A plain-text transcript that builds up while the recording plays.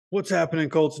What's happening,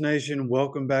 Colts Nation?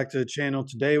 Welcome back to the channel.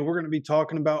 Today, we're going to be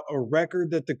talking about a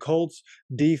record that the Colts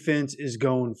defense is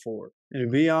going for. And to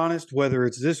be honest, whether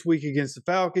it's this week against the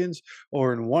Falcons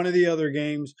or in one of the other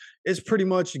games, it's pretty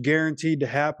much guaranteed to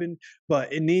happen.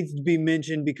 But it needs to be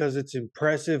mentioned because it's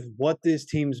impressive what this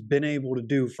team's been able to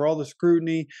do for all the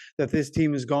scrutiny that this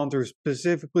team has gone through,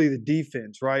 specifically the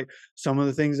defense, right? Some of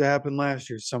the things that happened last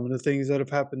year, some of the things that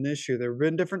have happened this year. There have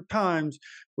been different times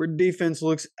where defense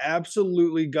looks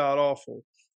absolutely god awful.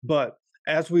 But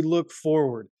as we look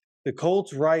forward, the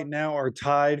Colts right now are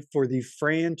tied for the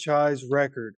franchise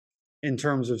record in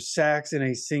terms of sacks in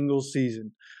a single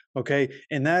season. Okay.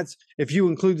 And that's if you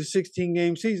include the 16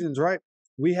 game seasons, right?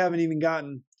 We haven't even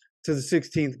gotten to the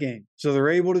 16th game. So they're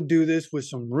able to do this with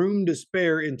some room to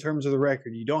spare in terms of the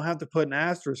record. You don't have to put an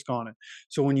asterisk on it.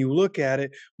 So when you look at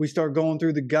it, we start going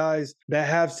through the guys that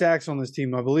have sacks on this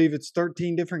team. I believe it's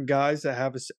 13 different guys that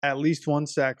have at least one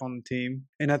sack on the team.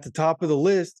 And at the top of the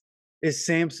list is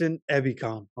Samson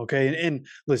Ebicom. Okay. And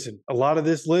listen, a lot of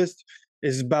this list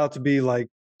is about to be like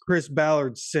Chris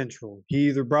Ballard's central. He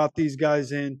either brought these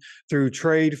guys in through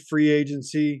trade, free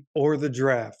agency, or the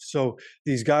draft. So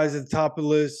these guys at the top of the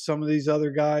list, some of these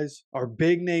other guys are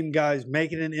big name guys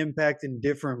making an impact in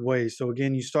different ways. So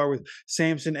again, you start with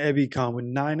Samson Ebicom with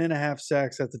 9.5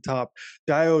 sacks at the top.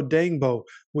 Dio Dangbo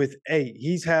with 8.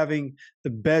 He's having the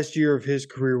best year of his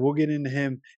career. We'll get into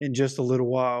him in just a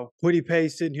little while. Kwity Paye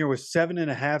sitting here with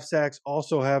 7.5 sacks,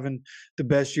 also having the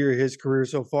best year of his career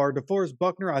so far. DeForest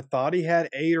Buckner, I thought he had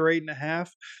 8 or 8.5.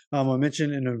 I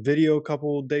mentioned in a video a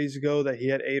couple of days ago that he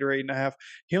had 8 or 8.5.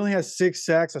 He only has 6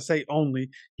 sacks. I say only.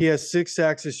 He has 6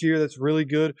 sacks this year. That's really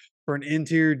good for an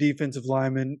interior defensive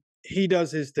lineman. He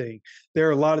does his thing. There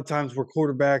are a lot of times where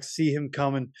quarterbacks see him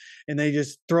coming and they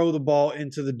just throw the ball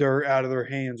into the dirt out of their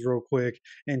hands real quick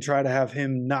and try to have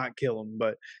him not kill him.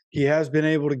 But he has been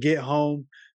able to get home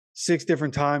 6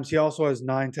 different times. He also has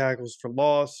 9 tackles for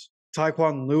loss.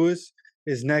 Tyquan Lewis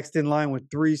is next in line with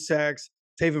 3 sacks.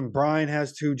 Taven Bryan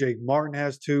has 2. Jake Martin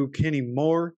has 2. Kenny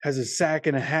Moore has a sack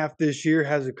and a half this year.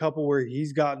 Has a couple where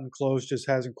he's gotten close, just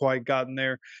hasn't quite gotten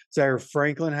there. Zaire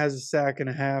Franklin has a sack and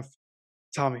a half.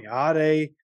 Tommy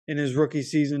Ade in his rookie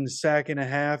season, a sack and a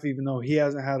half, even though he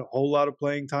hasn't had a whole lot of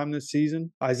playing time this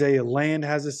season. Isaiah Land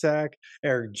has a sack.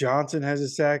 Eric Johnson has a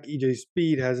sack. EJ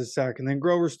Speed has a sack. And then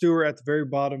Grover Stewart at the very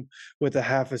bottom with a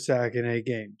half a sack in 8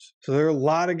 games. So there are a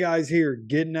lot of guys here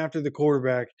getting after the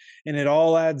quarterback, and it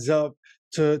all adds up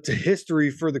to history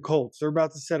for the Colts. They're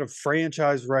about to set a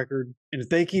franchise record. And if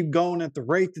they keep going at the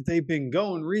rate that they've been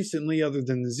going recently, other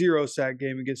than the 0 sack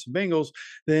game against the Bengals,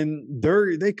 then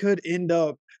they could end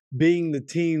up being the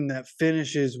team that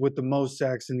finishes with the most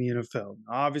sacks in the NFL.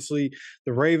 Obviously,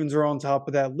 the Ravens are on top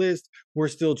of that list. We're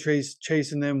still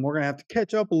chasing them. We're going to have to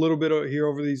catch up a little bit here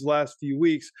over these last few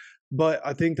weeks. But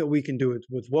I think that we can do it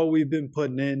with what we've been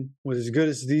putting in, with as good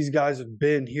as these guys have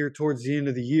been here towards the end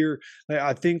of the year.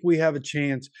 I think we have a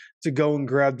chance to go and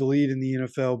grab the lead in the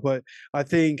NFL. But I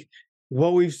think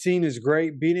what we've seen is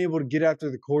great. Being able to get after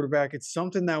the quarterback, it's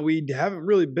something that we haven't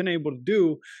really been able to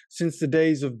do since the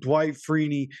days of Dwight,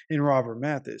 Freeney, and Robert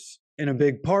Mathis. And a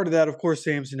big part of that, of course,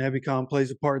 Samson Ebicom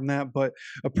plays a part in that, but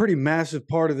a pretty massive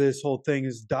part of this whole thing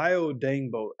is Dio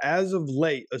Dangbo, as of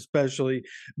late especially,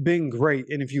 been great.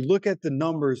 And if you look at the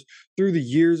numbers through the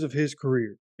years of his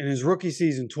career, in his rookie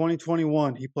season,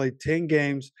 2021, he played 10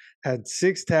 games, had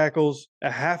 6 tackles, a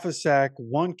half a sack,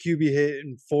 1 QB hit,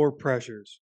 and 4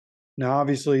 pressures. Now,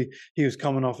 obviously, he was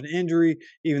coming off an injury,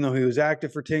 even though he was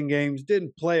active for 10 games,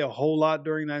 didn't play a whole lot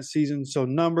during that season, so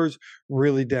numbers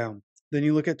really down. Then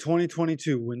you look at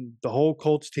 2022 when the whole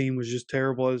Colts team was just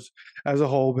terrible as a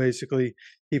whole, basically.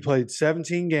 He played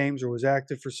 17 games or was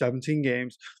active for 17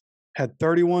 games, had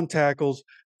 31 tackles,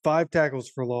 5 tackles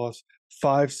for loss,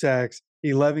 5 sacks,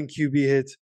 11 QB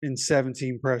hits, and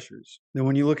 17 pressures. Then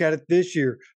when you look at it this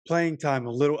year, playing time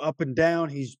a little up and down.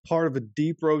 He's part of a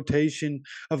deep rotation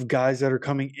of guys that are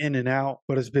coming in and out,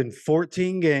 but it's been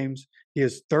 14 games. He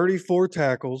has 34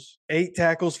 tackles, 8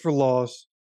 tackles for loss,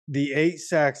 the 8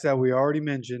 sacks that we already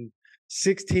mentioned,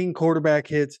 16 quarterback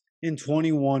hits, and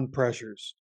 21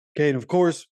 pressures. Okay, and of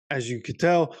course, as you could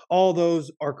tell, all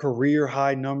those are career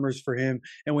high numbers for him,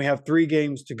 and we have 3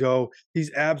 games to go.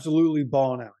 He's absolutely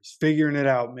balling out. He's figuring it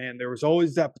out, man. There was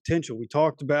always that potential. We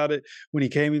talked about it when he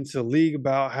came into the league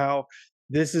about how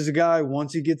this is a guy,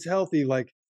 once he gets healthy,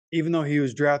 like even though he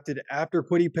was drafted after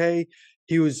Kwity Paye,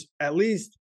 he was at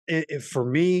least, for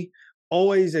me,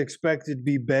 always expected to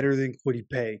be better than Kwity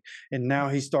Paye, and now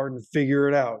he's starting to figure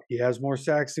it out. He has more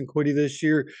sacks than Kwity this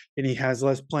year, and he has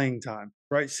less playing time,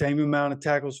 right? Same amount of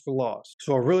tackles for loss.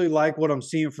 So I really like what I'm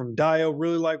seeing from Dio,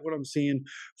 really like what I'm seeing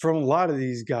from a lot of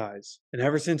these guys. And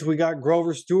ever since we got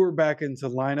Grover Stewart back into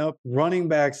lineup, running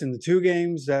backs in the 2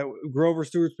 games that Grover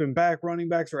Stewart's been back, running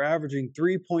backs are averaging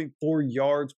 3.4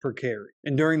 yards per carry.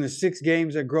 And during the 6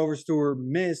 games that Grover Stewart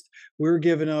missed, we were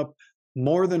giving up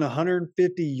more than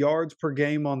 150 yards per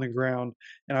game on the ground,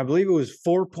 and I believe it was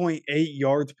 4.8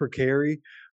 yards per carry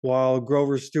while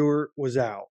Grover Stewart was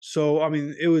out. So I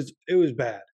mean, it was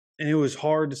bad, and it was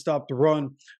hard to stop the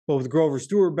run. But with Grover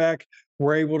Stewart back,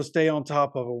 we're able to stay on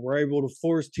top of it. We're able to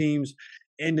force teams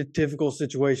into difficult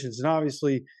situations, and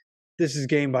obviously, this is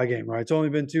game by game, right? It's only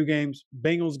been 2 games.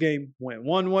 Bengals game went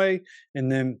one way, and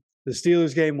then the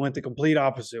Steelers game went the complete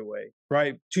opposite way,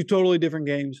 right? 2 totally different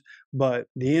games, but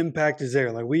the impact is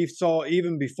there. Like we saw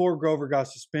even before Grover got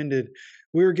suspended,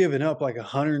 we were giving up like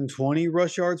 120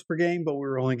 rush yards per game, but we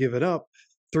were only giving up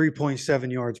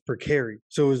 3.7 yards per carry.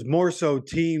 So it was more so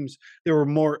teams, there were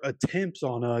more attempts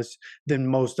on us than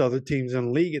most other teams in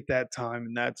the league at that time,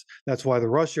 and that's why the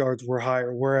rush yards were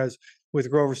higher. Whereas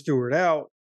with Grover Stewart out,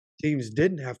 teams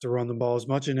didn't have to run the ball as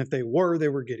much, and if they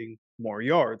were getting more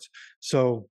yards.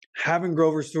 So having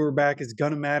Grover Stewart back is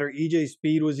going to matter. EJ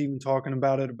Speed was even talking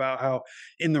about it, about how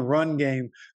in the run game,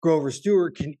 Grover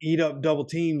Stewart can eat up double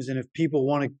teams. And if people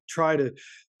want to try to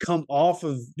come off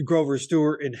of Grover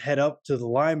Stewart and head up to the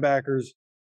linebackers,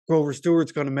 Grover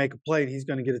Stewart's going to make a play and he's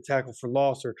going to get a tackle for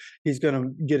loss, or he's going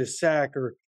to get a sack,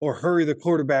 or hurry the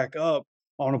quarterback up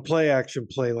on a play action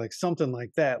play, like something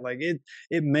like that. Like it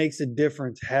makes a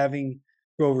difference having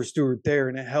Grover Stewart there,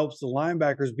 and it helps the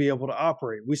linebackers be able to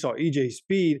operate. We saw EJ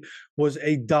Speed was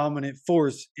a dominant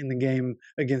force in the game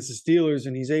against the Steelers,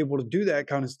 and he's able to do that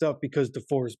kind of stuff because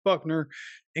DeForest Buckner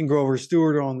and Grover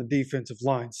Stewart are on the defensive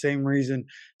line. Same reason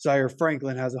Zaire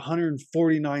Franklin has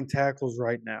 149 tackles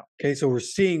right now. Okay, so we're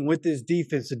seeing with this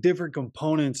defense the different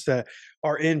components that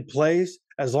are in place.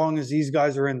 As long as these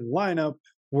guys are in the lineup,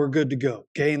 we're good to go.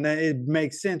 Okay, and that it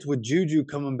makes sense with Juju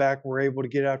coming back. We're able to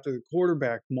get after the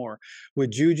quarterback more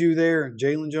with Juju there and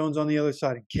Jalen Jones on the other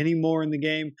side and Kenny Moore in the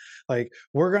game. Like,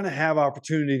 we're going to have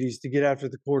opportunities to get after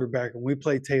the quarterback, and we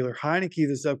play Taylor Heineke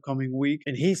this upcoming week,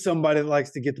 and he's somebody that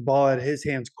likes to get the ball out of his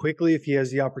hands quickly if he has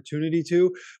the opportunity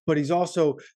to, but he's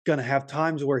also going to have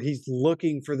times where he's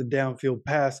looking for the downfield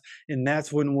pass, and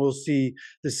that's when we'll see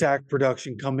the sack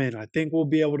production come in. I think we'll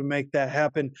be able to make that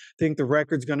happen. I think the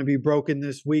record's going to be broken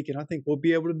this week, and I think we'll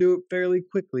be able to do it fairly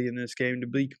quickly in this game, to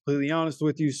be completely honest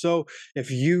with you. So if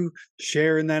you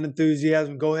share in that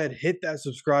enthusiasm, go ahead, hit that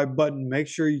subscribe button. Make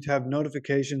sure you have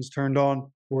notifications turned on.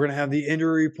 We're going to have the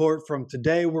injury report from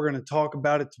today. We're going to talk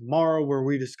about it tomorrow, where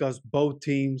we discuss both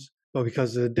teams, but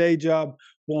because of the day job,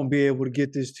 won't be able to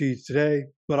get this to you today,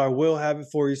 but I will have it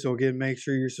for you. So again, make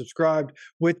sure you're subscribed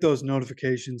with those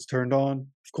notifications turned on.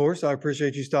 Of course, I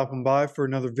appreciate you stopping by for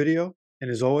another video,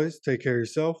 and as always, take care of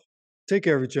yourself, take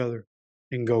care of each other,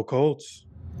 and go Colts.